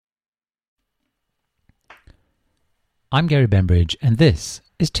I'm Gary Bembridge, and this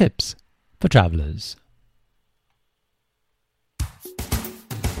is Tips for Travellers.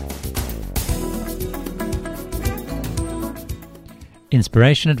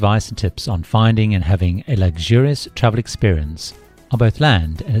 Inspiration, advice and tips on finding and having a luxurious travel experience on both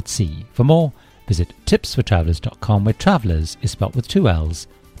land and at sea. For more, visit tipsfortravellers.com, where travellers is spelt with two L's,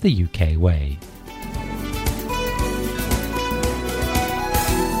 the UK way.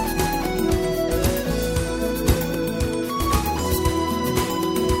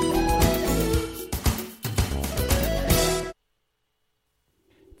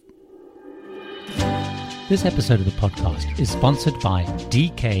 This episode of the podcast is sponsored by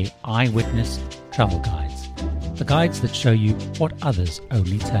DK Eyewitness Travel Guides, the guides that show you what others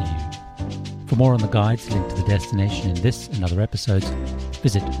only tell you. For more on the guides, link to the destination in this and other episodes,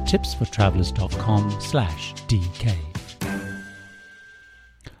 visit tipsfortravellers.com/DK.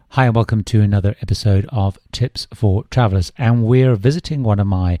 Hi and welcome to another episode of Tips for Travellers, and we're visiting one of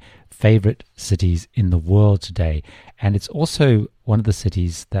my favourite cities in the world today, and it's also one of the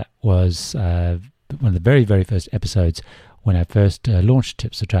cities that was one of the very, very first episodes when I first launched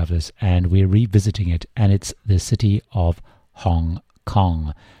Tips for Travellers, and we're revisiting it, and it's the city of Hong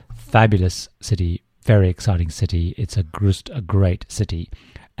Kong. Fabulous city, very exciting city. It's a great city.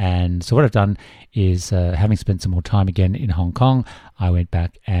 And so what I've done is, having spent some more time again in Hong Kong, I went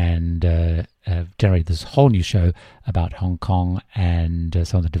back and generated this whole new show about Hong Kong and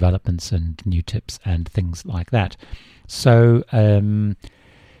some of the developments and new tips and things like that. So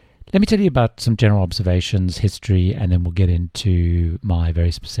let me tell you about some general observations, history, and then we'll get into my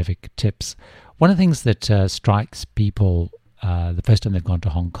very specific tips. One of the things that strikes people the first time they've gone to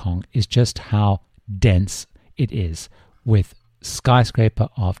Hong Kong is just how dense it is, with skyscraper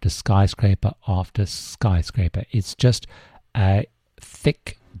after skyscraper after skyscraper. It's just a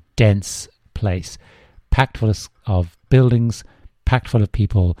thick, dense place, packed full of buildings, packed full of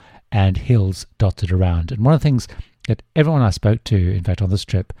people, and hills dotted around. And one of the things that everyone I spoke to, in fact, on this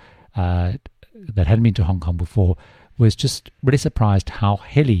trip, that hadn't been to Hong Kong before, was just really surprised how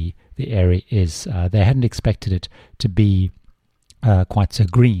hilly the area is. They hadn't expected it to be quite so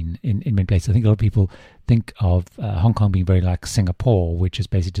green in many places. I think a lot of people think of Hong Kong being very like Singapore, which is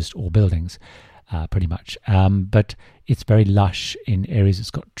basically just all buildings, pretty much. But it's very lush in areas. It's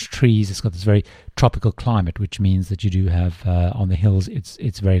got trees. It's got this very tropical climate, which means that you do have on the hills,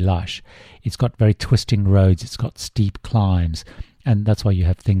 it's very lush. It's got very twisting roads. It's got steep climbs. And that's why you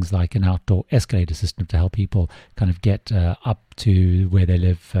have things like an outdoor escalator system to help people kind of get up to where they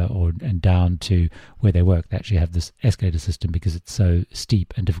live and down to where they work. They actually have this escalator system because it's so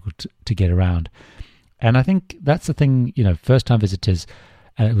steep and difficult to get around. And I think that's the thing, first-time visitors,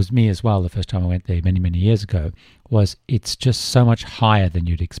 and it was me as well the first time I went there many, many years ago, was it's just so much higher than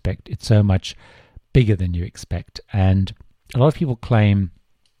you'd expect. It's so much bigger than you expect. And a lot of people claim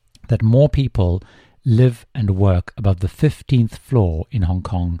that more people live and work above the 15th floor in Hong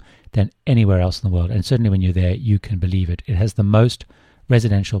Kong than anywhere else in the world. And certainly when you're there, you can believe it. It has the most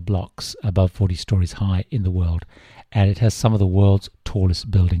residential blocks above 40 stories high in the world. And it has some of the world's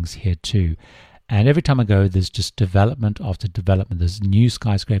tallest buildings here too. And every time I go, there's just development after development. There's new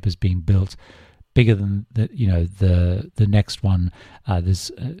skyscrapers being built, bigger than the next one.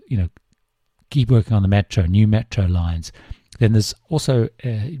 Keep working on the metro, new metro lines. Then there's also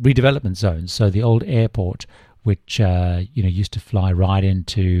redevelopment zones. So the old airport, which used to fly right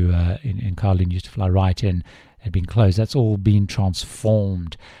into in Kowloon, used to fly right in, had been closed. That's all been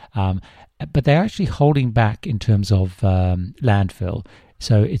transformed. But they're actually holding back in terms of landfill.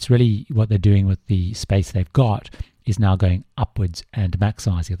 So it's really what they're doing with the space they've got is now going upwards and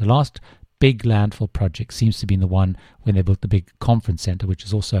maximizing it. The last big landfill project seems to be the one when they built the big conference center, which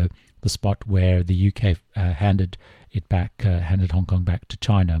is also the spot where the UK handed Hong Kong back to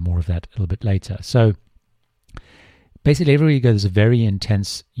China. More of that a little bit later. So basically everywhere you go, there's a very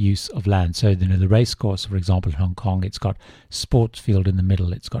intense use of land. So the race course, for example, in Hong Kong, it's got sports field in the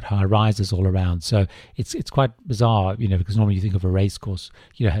middle. It's got high rises all around. So it's quite bizarre, because normally you think of a race course,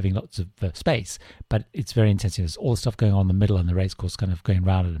 having lots of space, but it's very intense. There's all the stuff going on in the middle, and the race course kind of going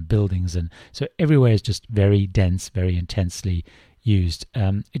around it, and buildings, and so everywhere is just very dense, very intensely used.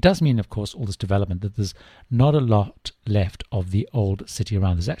 It does mean, of course, all this development, that there's not a lot left of the old city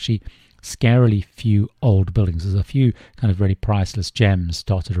around. There's actually scarily few old buildings. There's a few kind of really priceless gems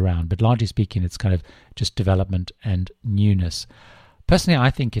dotted around, but largely speaking, it's kind of just development and newness. Personally, I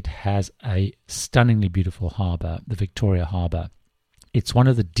think it has a stunningly beautiful harbour, the Victoria Harbour. It's one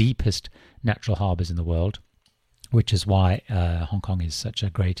of the deepest natural harbours in the world, which is why Hong Kong is such a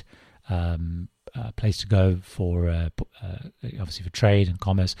great place to go for obviously for trade and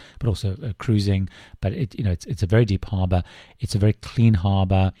commerce, but also cruising. But it's a very deep harbour. It's a very clean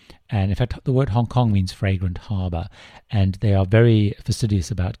harbour, and in fact, the word Hong Kong means fragrant harbour, and they are very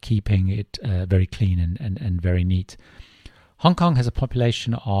fastidious about keeping it very clean and very neat. Hong Kong has a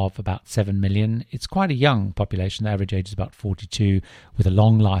population of about 7 million. It's quite a young population. The average age is about 42, with a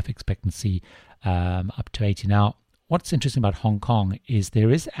long life expectancy up to 80. Now, what's interesting about Hong Kong is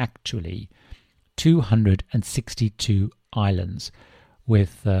there is actually 262 islands,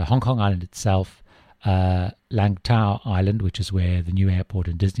 with Hong Kong Island itself, Lantau Island, which is where the new airport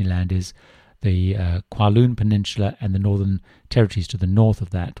and Disneyland is, the Kowloon Peninsula, and the Northern Territories to the north of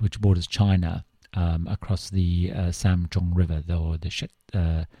that, which borders China. Across the Samzhong River or the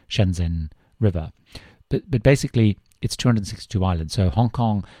Shenzhen River, but basically it's 262 islands. So Hong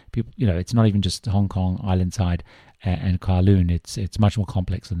Kong, people, it's not even just Hong Kong island side and Kowloon. It's much more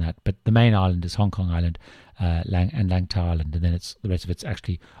complex than that. But the main island is Hong Kong Island and Lantau Island, and then the rest of it's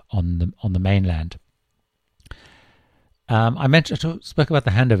actually on the mainland. I spoke about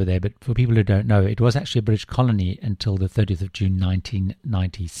the handover there, but for people who don't know, it was actually a British colony until the 30th of June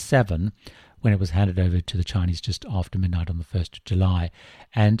 1997, when it was handed over to the Chinese just after midnight on the 1st of July.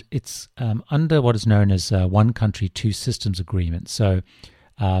 And it's under what is known as One Country, Two Systems Agreement. So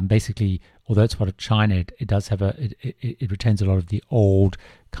basically, although it's part of China, it does have it retains a lot of the old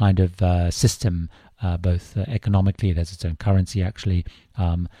kind of system, both economically. It has its own currency, actually,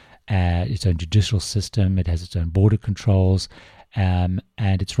 its own judicial system. It has its own border controls, and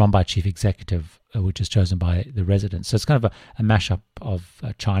it's run by a chief executive, which is chosen by the residents. So it's kind of a mashup of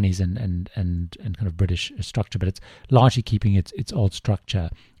Chinese and kind of British structure, but it's largely keeping its old structure,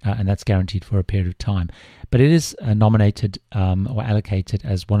 and that's guaranteed for a period of time. But it is nominated or allocated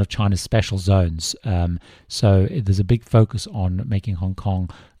as one of China's special zones. So there's a big focus on making Hong Kong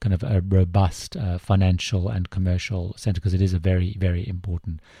kind of a robust financial and commercial center, because it is a very, very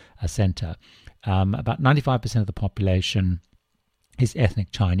important center. About 95% of the population is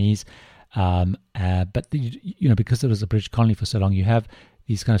ethnic Chinese. But because it was a British colony for so long, you have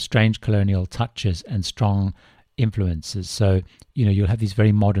these kind of strange colonial touches and strong influences. So you'll have these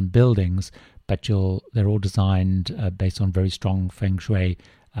very modern buildings, but they're all designed based on very strong feng shui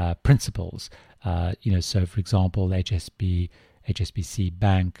principles. So for example, HSBC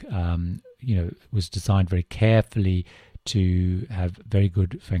Bank, was designed very carefully to have very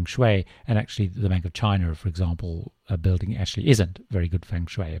good feng shui, and actually the Bank of China, for example, a building actually isn't very good feng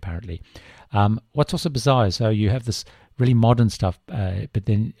shui, apparently. What's also bizarre is you have this really modern stuff, but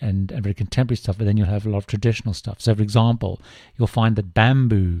then and very contemporary stuff, but then you'll have a lot of traditional stuff. So, for example, you'll find that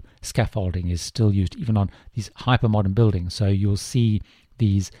bamboo scaffolding is still used even on these hyper modern buildings. So you'll see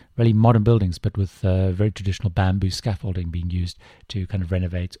these really modern buildings, but with very traditional bamboo scaffolding being used to kind of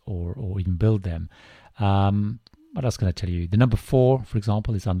renovate or even build them. What else can I tell you? The number 4, for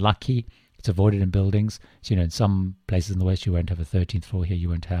example, is unlucky. It's avoided in buildings. So, in some places in the West, you won't have a 13th floor. Here, you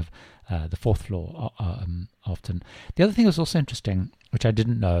won't have the 4th floor often. The other thing that's also interesting, which I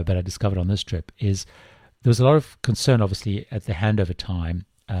didn't know, but I discovered on this trip, is there was a lot of concern, obviously, at the handover time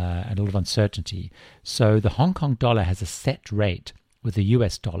and a lot of uncertainty. So the Hong Kong dollar has a set rate with the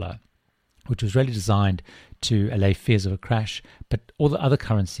US dollar, which was really designed to allay fears of a crash, but all the other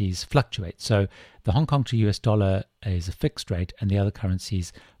currencies fluctuate. So the Hong Kong to US dollar is a fixed rate, and the other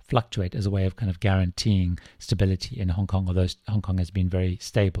currencies fluctuate as a way of kind of guaranteeing stability in Hong Kong, although Hong Kong has been very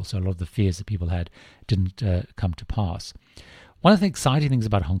stable, so a lot of the fears that people had didn't come to pass. One of the exciting things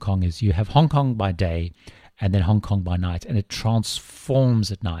about Hong Kong is you have Hong Kong by day and then Hong Kong by night, and it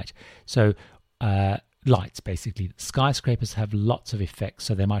transforms at night. So lights, basically. Skyscrapers have lots of effects,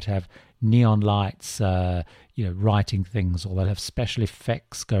 so they might have neon lights, writing things, or they'll have special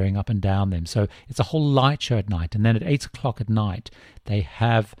effects going up and down them. So it's a whole light show at night. And then at 8 o'clock at night, they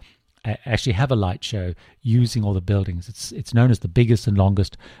actually have a light show using all the buildings. It's known as the biggest and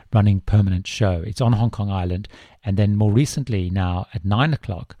longest running permanent show. It's on Hong Kong Island. And then more recently now at 9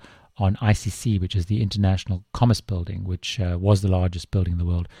 o'clock on ICC, which is the International Commerce Building, which was the largest building in the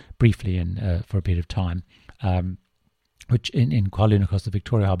world briefly for a period of time, which in Kowloon across the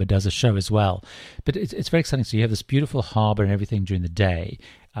Victoria Harbour does a show as well. But it's very exciting. So you have this beautiful harbour and everything during the day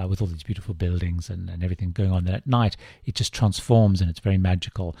with all these beautiful buildings and everything going on. Then at night, it just transforms and it's very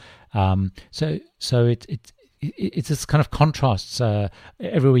magical. So it's this kind of contrasts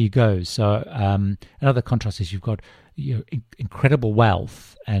everywhere you go. So another contrast is you've got incredible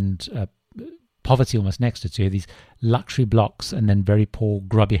wealth and poverty almost next to it. So you have these luxury blocks and then very poor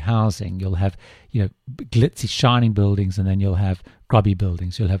grubby housing. You'll have glitzy shining buildings, and then you'll have grubby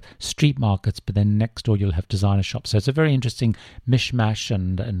buildings. You'll have street markets, but then next door you'll have designer shops. So it's a very interesting mishmash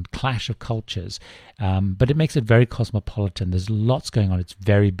and clash of cultures, but it makes it very cosmopolitan. There's lots going on. It's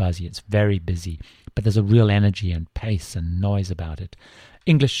very buzzy. It's very busy, but there's a real energy and pace and noise about it.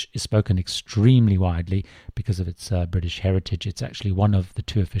 English is spoken extremely widely because of its British heritage. It's actually one of the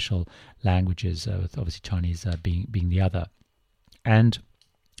 2 official languages, with obviously Chinese being the other. And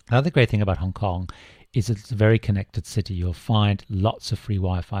another great thing about Hong Kong is it's a very connected city. You'll find lots of free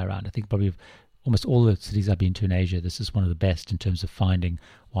Wi-Fi around. I think probably of almost all the cities I've been to in Asia, this is one of the best in terms of finding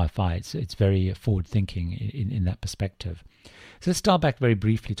Wi-Fi. It's very forward-thinking in that perspective. So let's start back very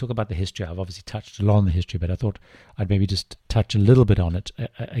briefly, talk about the history. I've obviously touched a lot on the history, but I thought I'd maybe just touch a little bit on it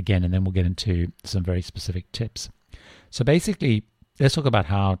again, and then we'll get into some very specific tips. So basically, let's talk about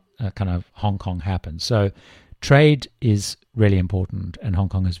how kind of Hong Kong happened. So trade is really important, and Hong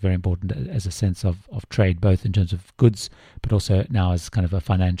Kong is very important as a sense of trade, both in terms of goods, but also now as kind of a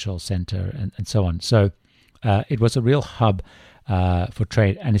financial center and so on. So it was a real hub for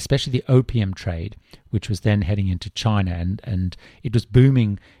trade, and especially the opium trade, which was then heading into China, and it was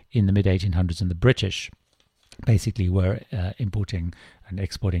booming in the mid-1800s, and the British basically were importing and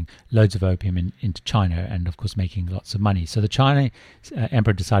exporting loads of opium into China, and of course making lots of money. So the Chinese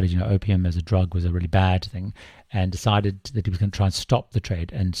emperor decided, opium as a drug was a really bad thing, and decided that he was going to try and stop the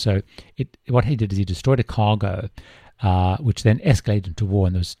trade. And so what he did is he destroyed a cargo, which then escalated into war,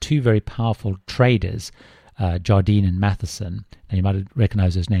 and there was 2 very powerful traders, Jardine and Matheson. And you might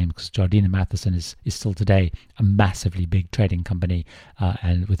recognize those names because Jardine and Matheson is still today a massively big trading company,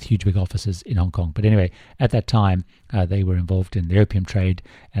 and with huge big offices in Hong Kong. But anyway, at that time, they were involved in the opium trade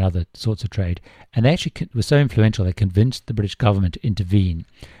and other sorts of trade. And they actually were so influential, they convinced the British government to intervene.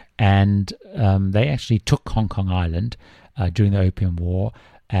 And they actually took Hong Kong Island during the Opium War,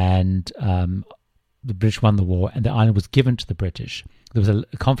 and the British won the war, and the island was given to the British. There was a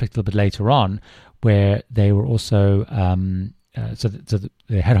conflict a little bit later on where they were also, so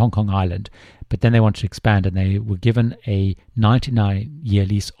they had Hong Kong Island, but then they wanted to expand, and they were given a 99-year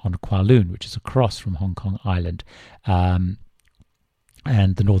lease on Kowloon, which is across from Hong Kong Island and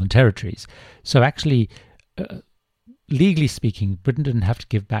the Northern Territories. So actually, legally speaking, Britain didn't have to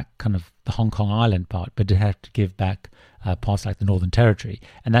give back kind of the Hong Kong Island part, but it had to give back parts like the Northern Territory.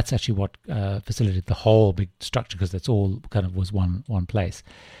 And that's actually what facilitated the whole big structure, because that's all kind of was one place.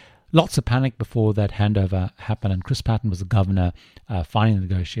 Lots of panic before that handover happened, and Chris Patten was the governor, finding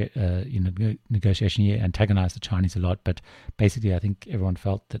the negotiation. He antagonized the Chinese a lot, but basically I think everyone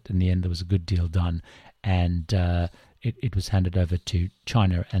felt that in the end there was a good deal done, and it was handed over to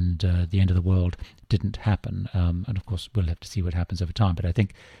China, and the end of the world didn't happen. And of course, we'll have to see what happens over time. But I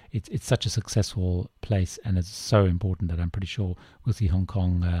think it's such a successful place, and it's so important that I'm pretty sure we'll see Hong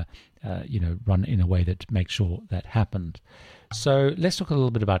Kong, run in a way that makes sure that happened. So let's talk a little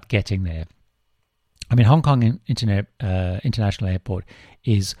bit about getting there. I mean, Hong Kong International Airport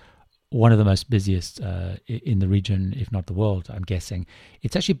is one of the most busiest in the region, if not the world, I'm guessing.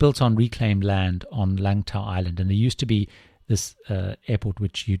 It's actually built on reclaimed land on Lantau Island, and there used to be this airport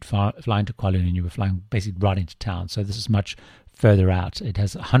which you'd fly into Kowloon, and you were flying basically right into town. So this is much further out. It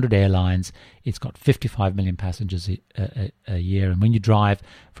has 100 airlines. It's got 55 million passengers a year, and when you drive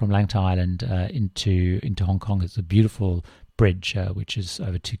from Lantau Island into Hong Kong, it's a beautiful bridge, which is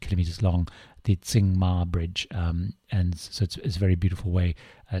over 2 kilometers long, the Tsing Ma Bridge, and so it's a very beautiful way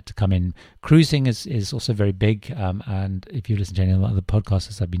to come in. Cruising is also very big, and if you listen to any of the other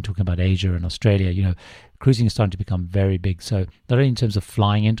podcasts, I've been talking about Asia and Australia, cruising is starting to become very big. So not only in terms of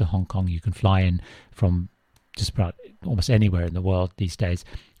flying into Hong Kong, you can fly in from just about almost anywhere in the world these days,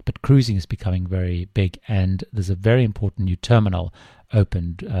 but cruising is becoming very big, and there's a very important new terminal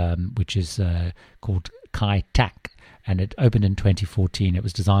opened, which is called Kai Tak. And it opened in 2014. It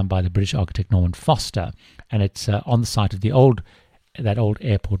was designed by the British architect Norman Foster, and it's on the site of that old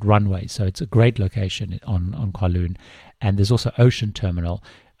airport runway. So it's a great location on Kowloon. And there's also Ocean Terminal,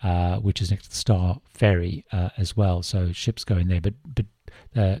 which is next to the Star Ferry as well. So ships go in there. But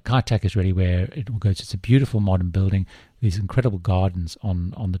Kai Tak is really where it will go to. It's a beautiful modern building, these incredible gardens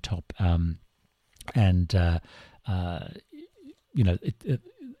on the top,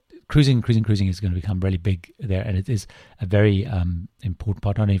 Cruising is going to become really big there, and it is a very important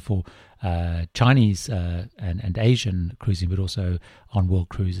part, not only for Chinese and Asian cruising, but also on world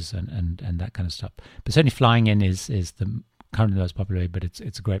cruises and that kind of stuff. But certainly flying in is currently the most popular way, but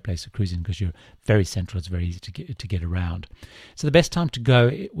it's a great place for cruising because you're very central. It's very easy to get around. So the best time to go,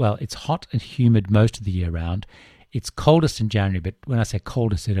 well, it's hot and humid most of the year round. It's coldest in January, but when I say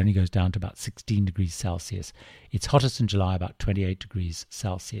coldest, it only goes down to about 16 degrees Celsius. It's hottest in July, about 28 degrees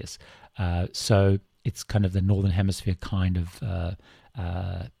Celsius. So it's kind of the Northern Hemisphere kind of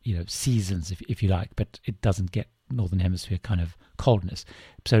seasons, if you like, but it doesn't get Northern Hemisphere kind of coldness.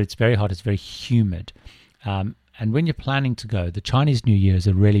 So it's very hot, it's very humid. And when you're planning to go, the Chinese New Year is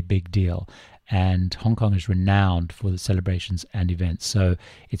a really big deal, and Hong Kong is renowned for the celebrations and events. So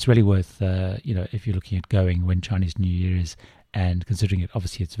it's really worth, if you're looking at going when Chinese New Year is, and considering it,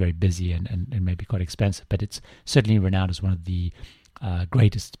 obviously it's very busy and maybe quite expensive, but it's certainly renowned as one of the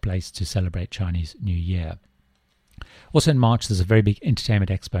greatest places to celebrate Chinese New Year. Also in March, there's a very big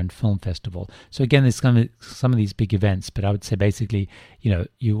entertainment expo and film festival. So again, there's some of these big events, but I would say basically,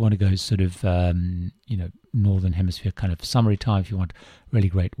 you want to go sort of, Northern Hemisphere kind of summery time if you want really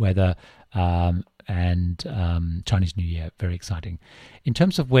great weather, and Chinese New Year, very exciting. In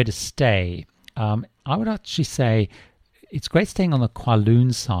terms of where to stay, I would actually say it's great staying on the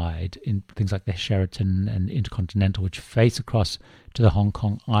Kowloon side in things like the Sheraton and Intercontinental, which face across to the Hong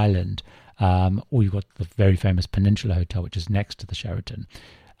Kong Island. Or you've got the very famous Peninsula Hotel, which is next to the Sheraton.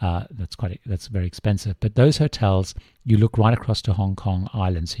 That's very expensive. But those hotels, you look right across to Hong Kong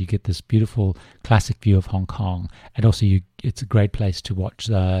Island, so you get this beautiful classic view of Hong Kong, and also it's a great place to watch.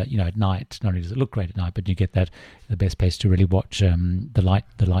 At night. Not only does it look great at night, but you get the best place to really watch the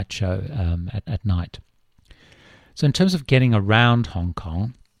light show at night. So in terms of getting around Hong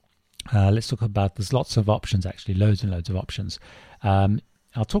Kong, let's talk about. There's lots of options actually, loads and loads of options.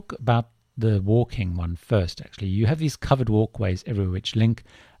 I'll talk about the walking one first. Actually, you have these covered walkways everywhere which link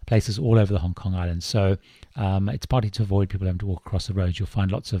places all over the Hong Kong Island. So it's partly to avoid people having to walk across the roads. You'll find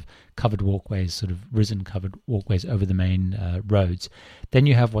lots of covered walkways, sort of risen covered walkways over the main roads. Then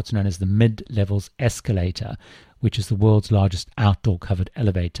you have what's known as the mid-levels escalator, which is the world's largest outdoor covered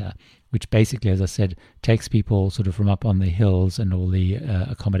elevator, which basically, as I said, takes people sort of from up on the hills and all the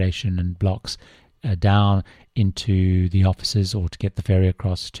accommodation and blocks down into the offices, or to get the ferry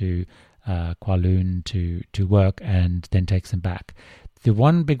across to Kowloon to work, and then takes them back. The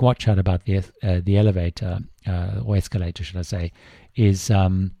one big watch out about the elevator, or escalator should I say, is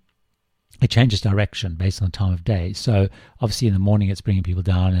it changes direction based on the time of day. So obviously in the morning it's bringing people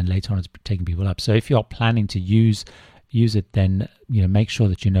down, and later on it's taking people up. So if you're planning to use it, then make sure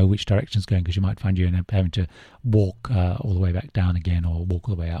that you know which direction it's going, because you might find you end up having to walk all the way back down again, or walk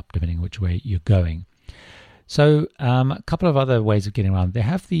all the way up, depending on which way you're going. So a couple of other ways of getting around. They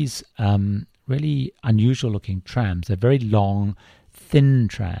have these really unusual looking trams. They're very long, thin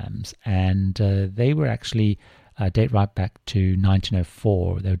trams, and they were actually date right back to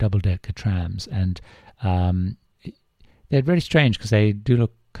 1904. They were double-decker trams, and they're very strange because they do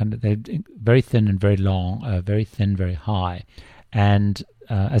look they're very thin and very long, very thin, very high. And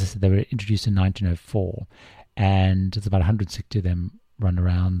as I said, they were introduced in 1904, and there's about 160 of them run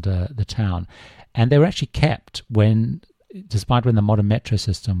around the town. And they were actually kept despite when the modern metro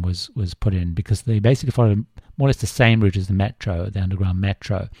system was put in, because they basically followed more or less the same route as the metro, the underground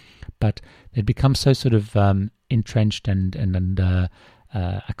metro, but they'd become so sort of entrenched and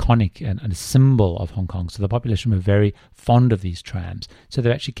iconic and a symbol of Hong Kong. So the population were very fond of these trams. So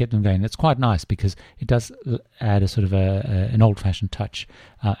they actually kept them going. That's quite nice, because it does add a sort of an old-fashioned touch,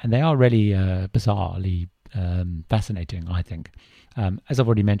 and they are really bizarrely fascinating, I think. As I've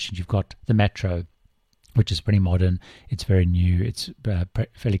already mentioned, you've got the metro, which is pretty modern. It's very new. It's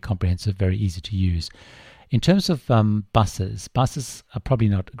fairly comprehensive, very easy to use. In terms of buses are probably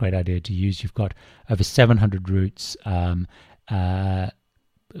not a great idea to use. You've got over 700 routes,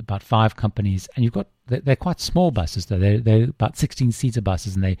 about 5 companies, and they're quite small buses though. They're about 16-seater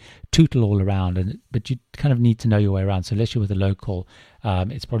buses, and they tootle all around. But you kind of need to know your way around. So unless you're with a local,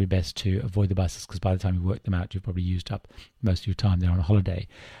 it's probably best to avoid the buses, because by the time you work them out, you've probably used up most of your time there on a holiday.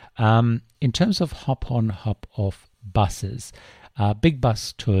 In terms of hop-on, hop-off buses, big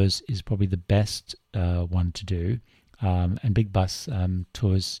bus tours is probably the best one to do, and big bus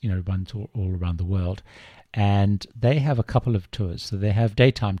tours, run all around the world. And they have a couple of tours. So they have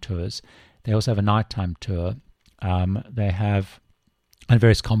daytime tours. They also have a nighttime tour. They have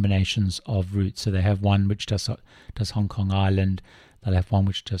various combinations of routes. So they have one which does Hong Kong Island. They'll have one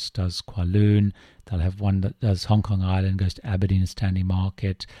which just does Kowloon. They'll have one that does Hong Kong Island, goes to Aberdeen and Stanley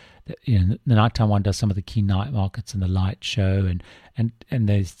Market. The nighttime one does some of the key night markets and the light show, and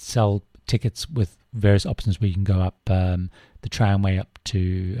they sell tickets with various options where you can go up the tramway up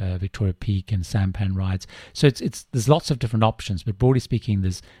to Victoria Peak and sampan rides. So there's lots of different options, but broadly speaking,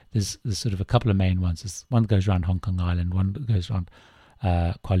 there's sort of a couple of main ones. There's one that goes around Hong Kong Island, one that goes around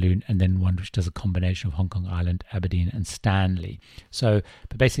Kowloon, and then one which does a combination of Hong Kong Island, Aberdeen, and Stanley. So,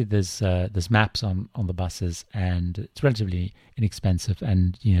 but basically, there's maps on the buses, and it's relatively inexpensive,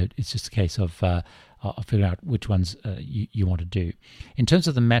 and it's just a case of figuring out which ones you want to do. In terms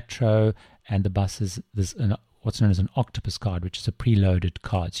of the metro and the buses, there's what's known as an octopus card, which is a preloaded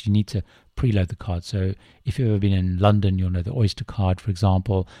card. So you need to preload the card. So if you've ever been in London, you'll know the Oyster card, for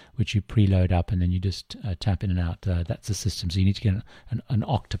example, which you preload up and then you just tap in and out. That's the system. So you need to get an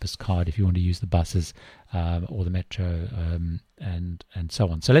octopus card if you want to use the buses or the metro and so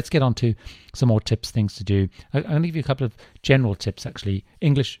on. So let's get on to some more tips, things to do. I'm going to give you a couple of general tips, actually.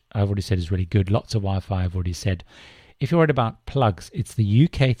 English, I've already said, is really good. Lots of Wi-Fi, I've already said. If you're worried about plugs, it's the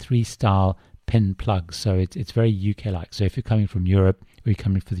UK3 style pin plugs. So it's very UK-like. So if you're coming from Europe or you're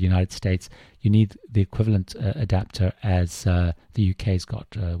coming from the United States, you need the equivalent adapter as the UK's got,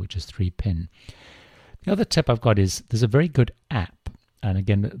 which is 3-pin. The other tip I've got is there's a very good app. And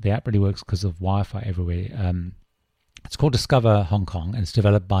again, the app really works because of Wi-Fi everywhere. It's called Discover Hong Kong, and it's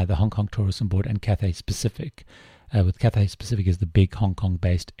developed by the Hong Kong Tourism Board and Cathay Pacific, with Cathay Pacific as the big Hong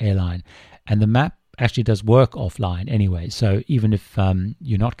Kong-based airline. And the map actually does work offline anyway. So even if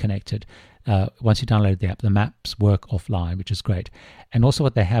you're not connected, once you download the app, the maps work offline, which is great. And also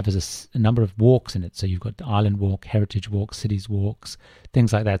what they have is a number of walks in it. So you've got the Island Walk, Heritage Walk, Cities Walks,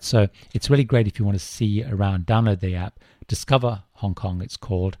 things like that. So it's really great if you want to see around. Download the app, Discover Hong Kong it's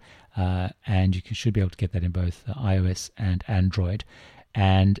called, and you should be able to get that in both iOS and Android.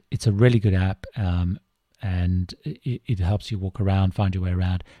 And it's a really good app, and it helps you walk around, find your way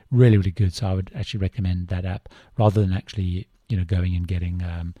around. Really, really good. So I would actually recommend that app rather than actually going and getting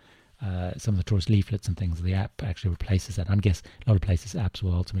some of the tourist leaflets and things. The app actually replaces that. I guess a lot of places apps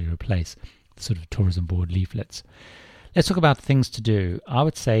will ultimately replace the sort of tourism board leaflets. Let's talk about things to do. I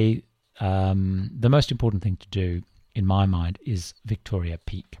would say the most important thing to do in my mind is Victoria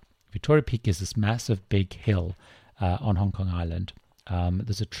Peak. Victoria Peak is this massive big hill on Hong Kong Island.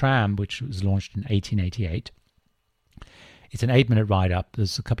 There's a tram which was launched in 1888. It's an 8-minute ride up.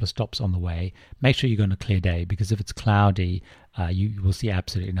 There's a couple of stops on the way. Make sure you go on a clear day, because if it's cloudy, you will see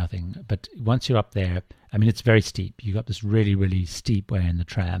absolutely nothing. But once you're up there, I mean, it's very steep. You've got this really, really steep way in the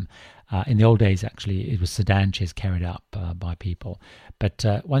tram. In the old days, actually, it was sedan chairs carried up by people. But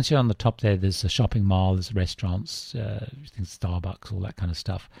once you're on the top there, there's a shopping mall, there's restaurants, things, Starbucks, all that kind of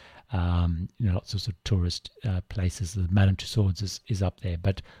stuff. Lots of sort of tourist places. The Madame Tussauds is up there.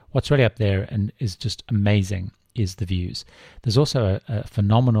 But what's really up there and is just amazing is the views. There's also a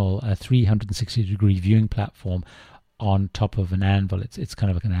phenomenal 360-degree viewing platform on top of an anvil. It's kind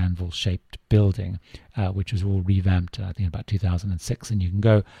of like an anvil-shaped building, which was all revamped, I think, about 2006. And you can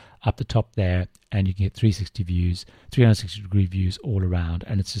go up the top there, and you can get 360-degree views all around,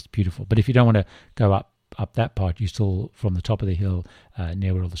 and it's just beautiful. But if you don't want to go up that part, you still, from the top of the hill,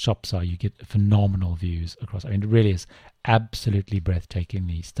 near where all the shops are, you get phenomenal views across. I mean, it really is absolutely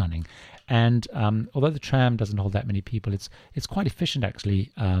breathtakingly stunning. And although the tram doesn't hold that many people, it's quite efficient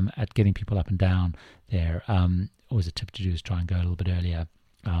actually at getting people up and down there. Always a tip to do is try and go a little bit earlier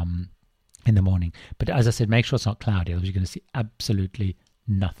in the morning. But as I said, make sure it's not cloudy, otherwise you're going to see absolutely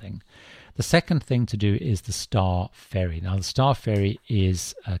nothing. The second thing to do is the Star Ferry. Now, the Star Ferry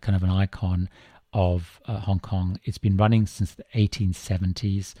is kind of an icon of Hong Kong. It's been running since the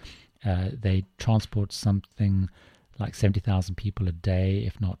 1870s. They transport something like 70,000 people a day,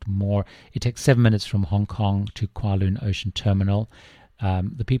 if not more. It takes 7 minutes from Hong Kong to Kowloon Ocean Terminal.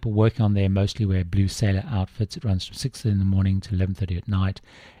 The people working on there mostly wear blue sailor outfits. It runs from 6 in the morning to 11:30 at night.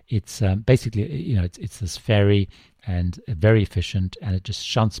 It's basically, it's this ferry, and very efficient, and it just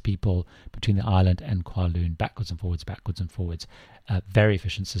shunts people between the island and Kowloon backwards and forwards. Very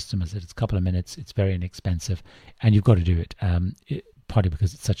efficient system. As it's a couple of minutes. It's very inexpensive, and you've got to do it. Partly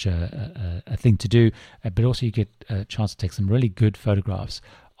because it's such a thing to do, but also you get a chance to take some really good photographs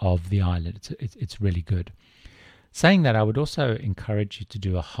of the island. It's really good. Saying that, I would also encourage you to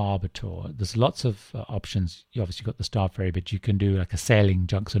do a harbour tour. There's lots of options. You obviously got the Star Ferry, but you can do like a sailing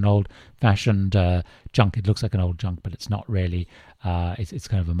junk, so an old-fashioned junk. It looks like an old junk, but it's not really. It's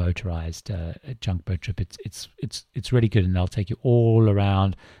kind of a motorised junk boat trip. It's really good, and they'll take you all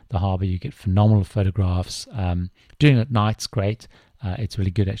around the harbour. You get phenomenal photographs. Doing it at night's great. It's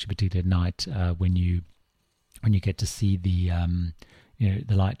really good, actually, particularly at night when you get to see the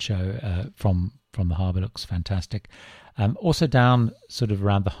light show from the harbour. Looks fantastic. Also down sort of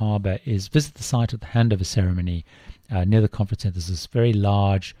around the harbour is visit the site of the handover ceremony near the conference centre. There's this very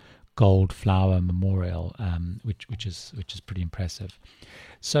large gold flower memorial, which is pretty impressive.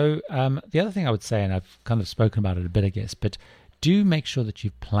 So the other thing I would say, and I've kind of spoken about it a bit, I guess, but do make sure that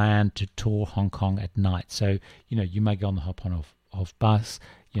you've planned to tour Hong Kong at night. So you might go on the hop-on-off bus,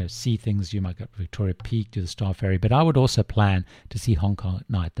 see things. You might go to Victoria Peak, do the Star Ferry, but I would also plan to see Hong Kong at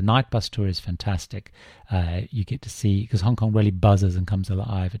night. The night bus tour is fantastic. You get to see, because Hong Kong really buzzes and comes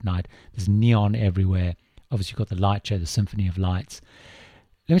alive at night. There's neon everywhere. Obviously, you've got the light show, the Symphony of Lights.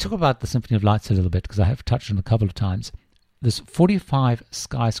 let me talk about the Symphony of Lights a little bit, because I have touched on it a couple of times. There's 45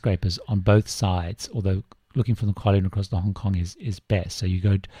 skyscrapers on both sides, although looking from the Kowloon across the Hong Kong is best. So you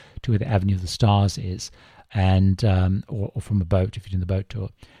go to where the Avenue of the Stars is, and or from a boat if you're doing the boat tour.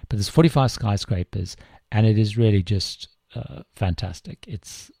 But there's 45 skyscrapers, and it is really just fantastic.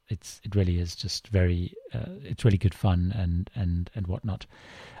 It really is just very it's really good fun and whatnot.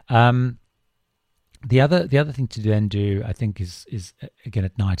 The other thing to then do, I think, is again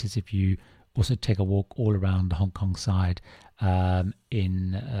at night, is if you also take a walk all around the Hong Kong side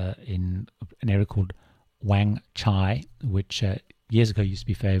in an area called Wang Chai, which years ago used to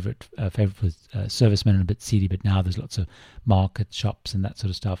be favorite for servicemen and a bit seedy, but now there's lots of markets, shops, and that sort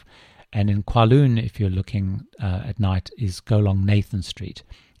of stuff. And in Kowloon, if you're looking at night, is go along Nathan Street.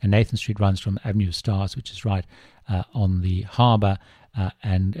 And Nathan Street runs from Avenue of Stars, which is right on the harbour,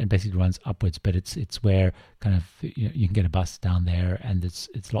 and basically runs upwards. But it's where kind of you can get a bus down there, and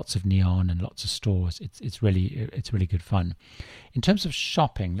it's lots of neon and lots of stores. It's really good fun. In terms of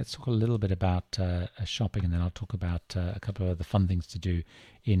shopping, let's talk a little bit about shopping, and then I'll talk about a couple of other fun things to do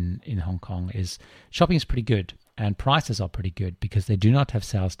in Hong Kong. Shopping is pretty good, and prices are pretty good because they do not have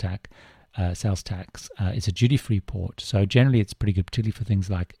sales tax. It's a duty-free port, so generally it's pretty good, particularly for things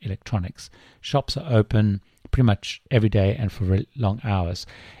like electronics. Shops are open pretty much every day and for very long hours.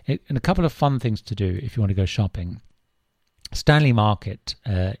 And a couple of fun things to do if you want to go shopping. Stanley Market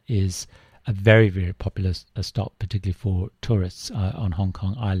is a very, very popular stop, particularly for tourists on Hong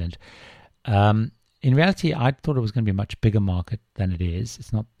Kong Island. In reality, I thought it was going to be a much bigger market than it is.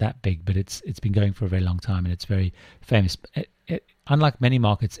 It's not that big, but it's been going for a very long time, and it's very famous. Unlike many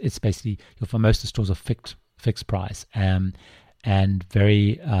markets, it's basically, you'll find most of the stores are fixed price and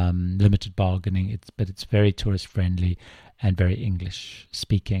very limited bargaining. But it's very tourist friendly and very English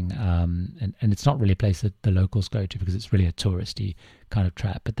speaking, and it's not really a place that the locals go to because it's really a touristy kind of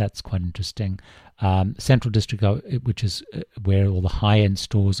trap. But that's quite interesting. Central District, which is where all the high-end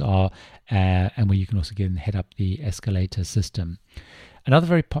stores are, and where you can also get and head up the escalator system. Another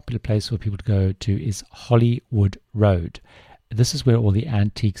very popular place for people to go to is Hollywood Road. This is where all the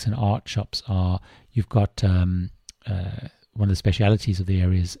antiques and art shops are. You've got one of the specialities of the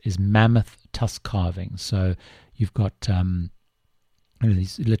area is mammoth tusk carving. So you've got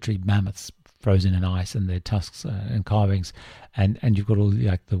these literally mammoths frozen in ice, and their tusks and carvings, and you've got all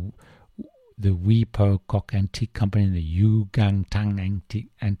the Wee Po Kok Antique Company and the Yu Gang Tang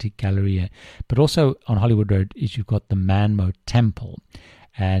Antique Gallery. But also on Hollywood Road you've got the Manmo Temple.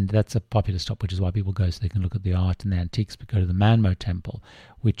 And that's a popular stop, which is why people go, so they can look at the art and the antiques. But go to the Manmo Temple,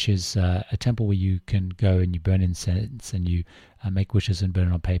 which is a temple where you can go and you burn incense and you make wishes and burn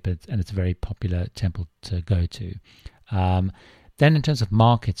it on paper. And it's a very popular temple to go to. Then in terms of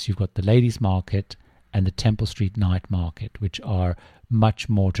markets, you've got the Ladies Market and the Temple Street Night Market, which are much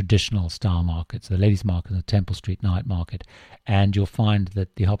more traditional style markets. The Ladies Market and the Temple Street Night Market. And you'll find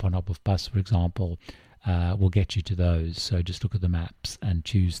that the Hop on Hop Off bus, for example, will get you to those. So just look at the maps and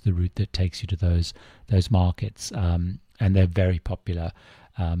choose the route that takes you to those markets, and they're very popular.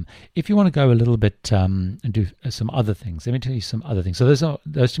 If you want to go a little bit and do some other things, let me tell you some other things. So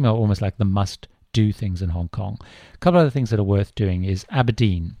those to me are almost like the must-do things in Hong Kong. A couple of other things that are worth doing is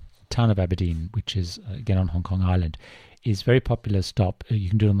Aberdeen, town of Aberdeen, which is again on Hong Kong Island, is very popular stop. You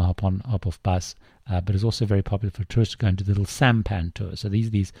can do it on the hop on hop off bus, but it's also very popular for tourists to go into the little sampan tour. So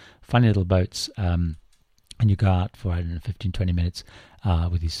these funny little boats. And you go out for, 15-20 minutes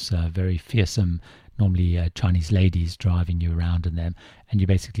with these very fearsome, normally Chinese ladies driving you around in them. And you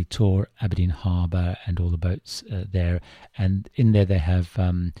basically tour Aberdeen Harbour and all the boats there. And in there they have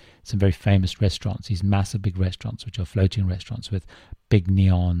some very famous restaurants, these massive big restaurants, which are floating restaurants with big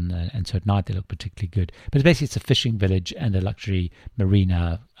neon. And so at night they look particularly good. But it's a fishing village and a luxury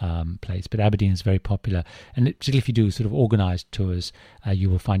marina place. But Aberdeen is very popular. And particularly if you do sort of organised tours, you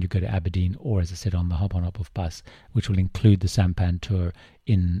will find you go to Aberdeen, or as I said, on the Hop on Hop Off bus, which will include the sampan tour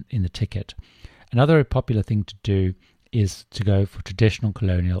in the ticket. Another popular thing to do is to go for traditional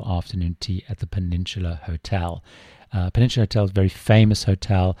colonial afternoon tea at the Peninsula Hotel. Peninsula Hotel is a very famous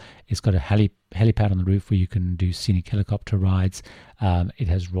hotel. It's got a helipad on the roof where you can do scenic helicopter rides. It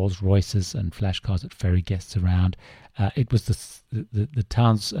has Rolls Royces and flash cars that ferry guests around. It was the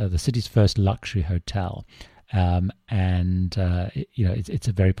city's first luxury hotel. It's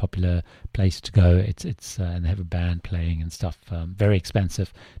a very popular place to go. And they have a band playing and stuff. Very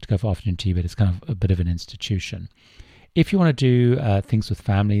expensive to go for afternoon tea, but it's kind of a bit of an institution. If you want to do things with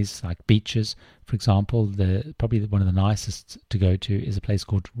families, like beaches, for example, probably one of the nicest to go to is a place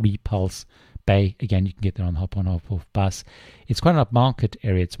called Repulse Bay. Again, you can get there on the Hop on Hop Off bus. It's quite an upmarket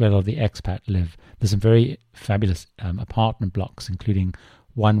area. It's where a lot of the expat live. There's some very fabulous apartment blocks, including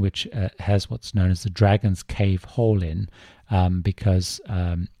one which has what's known as the Dragon's Cave Hole in, because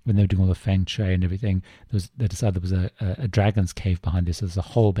when they were doing all the feng shui and everything, they decided there was a dragon's cave behind this. So there's a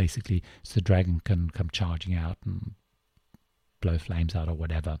hole basically, so the dragon can come charging out and blow flames out or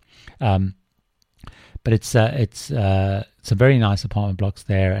whatever. But it's some very nice apartment blocks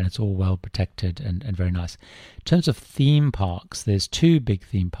there, and it's all well protected and very nice. In terms of theme parks, there's two big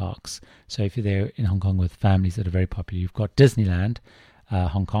theme parks. So if you're there in Hong Kong with families that are very popular, you've got Disneyland,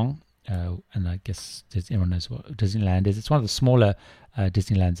 Hong Kong, and I guess everyone knows what Disneyland is. It's one of the smaller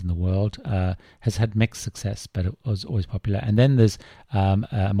Disneylands in the world. Has had mixed success, but it was always popular. And then there's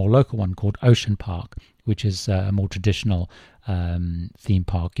a more local one called Ocean Park, which is a more traditional theme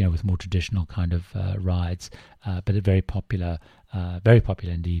park, with more traditional kind of rides, but a very popular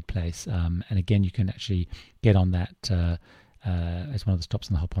indeed place. And again, you can actually get on that as one of the stops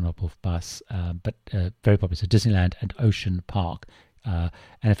on the Hop On Hop Off bus, but very popular. So Disneyland and Ocean Park. And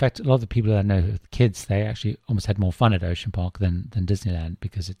in fact, a lot of the people that I know with kids, they actually almost had more fun at Ocean Park than Disneyland,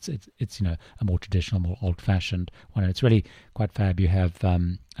 because it's a more traditional, more old-fashioned one. And it's really quite fab. You have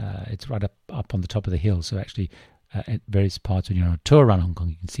it's right up on the top of the hill, so actually at various parts when you're on a tour around Hong Kong,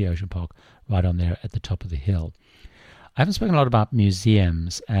 you can see Ocean Park right on there at the top of the hill. I haven't spoken a lot about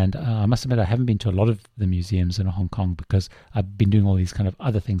museums, and I must admit I haven't been to a lot of the museums in Hong Kong because I've been doing all these kind of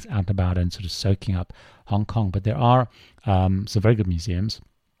other things out and about and sort of soaking up Hong Kong. But there are some very good museums.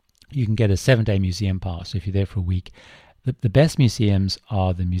 You can get a 7-day museum pass, so if you're there for a week. The best museums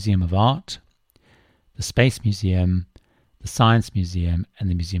are the Museum of Art, the Space Museum, the Science Museum, and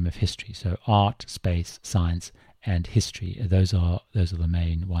the Museum of History. So art, space, science, and history. Those are the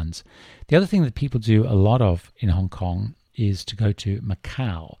main ones. The other thing that people do a lot of in Hong Kong is to go to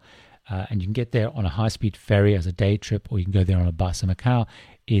Macau. And you can get there on a high-speed ferry as a day trip, or you can go there on a bus. And Macau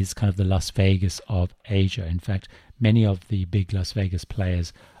is kind of the Las Vegas of Asia. In fact, many of the big Las Vegas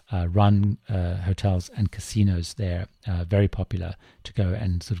players run hotels and casinos there, very popular to go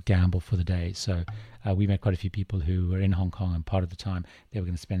and sort of gamble for the day. So we met quite a few people who were in Hong Kong, and part of the time they were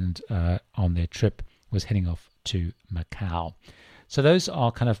going to spend on their trip was heading off to Macau. So those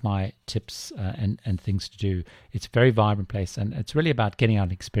are kind of my tips and things to do. It's a very vibrant place, and it's really about getting out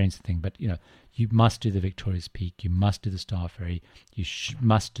and experiencing things. But you must do the Victoria's Peak, you must do the Star Ferry, you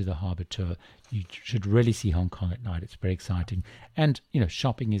must do the Harbour Tour. You should really see Hong Kong at night. It's very exciting, and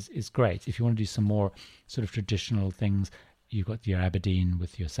shopping is great. If you want to do some more sort of traditional things, you've got your Aberdeen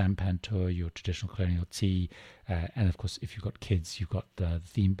with your sampan tour, your traditional colonial tea, and of course, if you've got kids, you've got the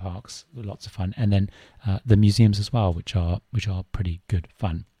theme parks, lots of fun, and then the museums as well, which are pretty good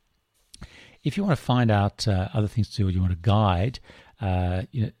fun. If you want to find out other things to do, or you want a guide,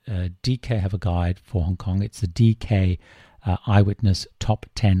 DK have a guide for Hong Kong. It's the DK Eyewitness Top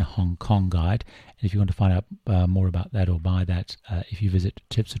 10 Hong Kong Guide. And if you want to find out more about that or buy that, if you visit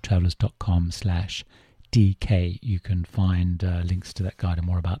tipsfortravellers.com/DK, you can find links to that guide and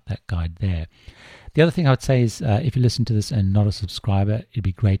more about that guide there. The other thing I would say is if you listen to this and not a subscriber, it'd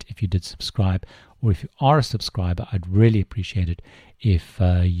be great if you did subscribe. Or if you are a subscriber, I'd really appreciate it if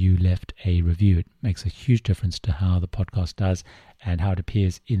you left a review. It makes a huge difference to how the podcast does and how it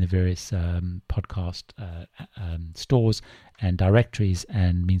appears in the various podcast stores and directories,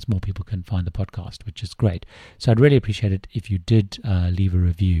 and means more people can find the podcast, which is great. So I'd really appreciate it if you did leave a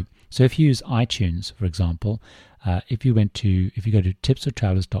review. So if you use iTunes, for example, if you go to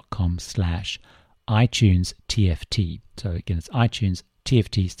tipsfortravellers.com/iTunes TFT. So again, it's iTunes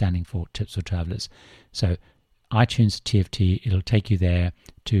TFT, standing for Tips for Travelers. So iTunes TFT, it'll take you there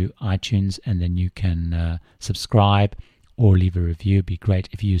to iTunes, and then you can subscribe or leave a review. It'd be great.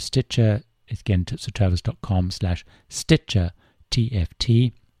 If you use Stitcher, it's again tipsfortravellers.com/Stitcher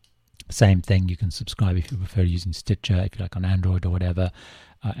TFT. Same thing, you can subscribe if you prefer using Stitcher, if you like on Android or whatever,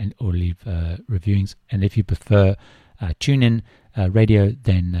 or leave reviewings. And if you prefer TuneIn Radio,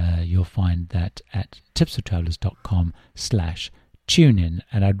 then you'll find that at tipsfortravellers.com/TuneIn.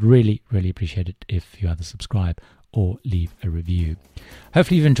 And I'd really, really appreciate it if you either subscribe or leave a review.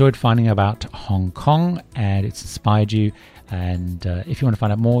 Hopefully you've enjoyed finding out about Hong Kong and it's inspired you. And if you want to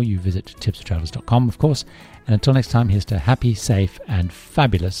find out more, you visit tipsfortravellers.com, of course. And until next time, here's to happy, safe, and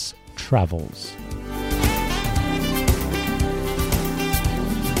fabulous travels.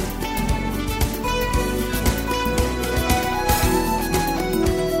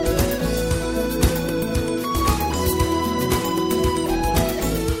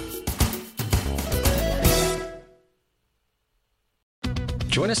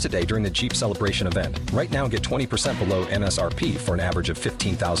 Join us today during the Jeep Celebration event. Right now, get 20% below MSRP for an average of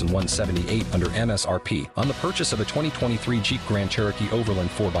 $15,178 under MSRP on the purchase of a 2023 Jeep Grand Cherokee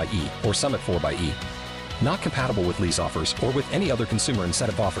Overland 4xE or Summit 4xE. Not compatible with lease offers or with any other consumer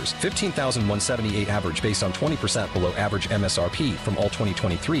incentive offers. 15,178 average based on 20% below average MSRP from all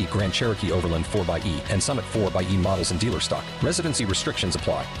 2023 Grand Cherokee Overland 4xE and Summit 4xE models in dealer stock. Residency restrictions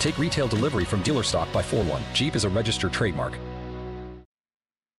apply. Take retail delivery from dealer stock by 4/1. Jeep is a registered trademark.